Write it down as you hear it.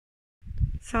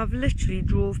So I've literally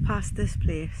drove past this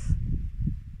place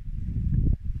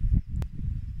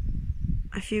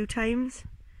a few times,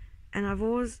 and I've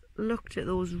always looked at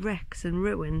those wrecks and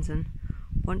ruins and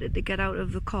wanted to get out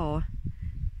of the car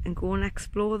and go and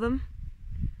explore them,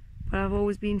 but I've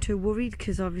always been too worried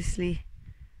because obviously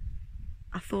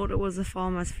I thought it was a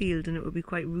farmer's field and it would be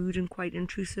quite rude and quite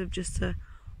intrusive just to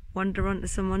wander onto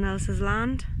someone else's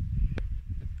land.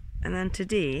 And then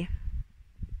today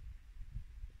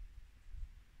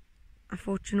I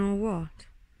thought, you know what,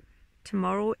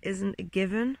 tomorrow isn't a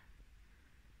given,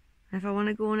 and if I want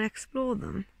to go and explore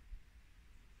them,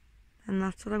 then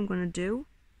that's what I'm going to do.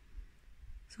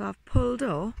 So I've pulled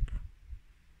up,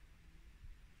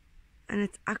 and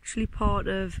it's actually part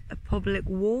of a public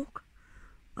walk,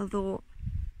 although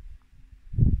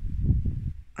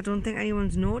I don't think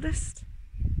anyone's noticed.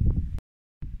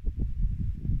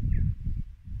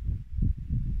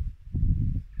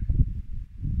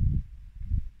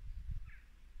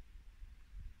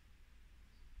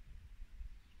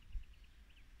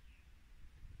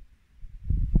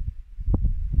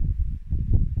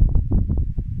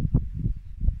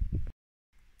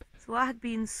 So I had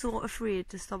been so afraid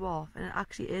to stop off, and it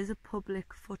actually is a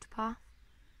public footpath.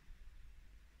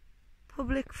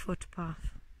 Public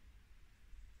footpath.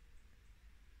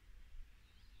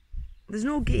 There's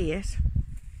no gate,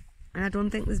 and I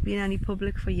don't think there's been any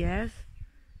public for years.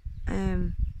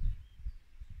 But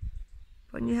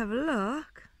when you have a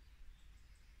look,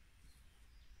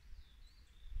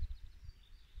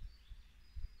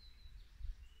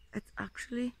 it's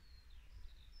actually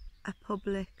a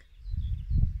public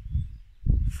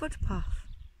footpath.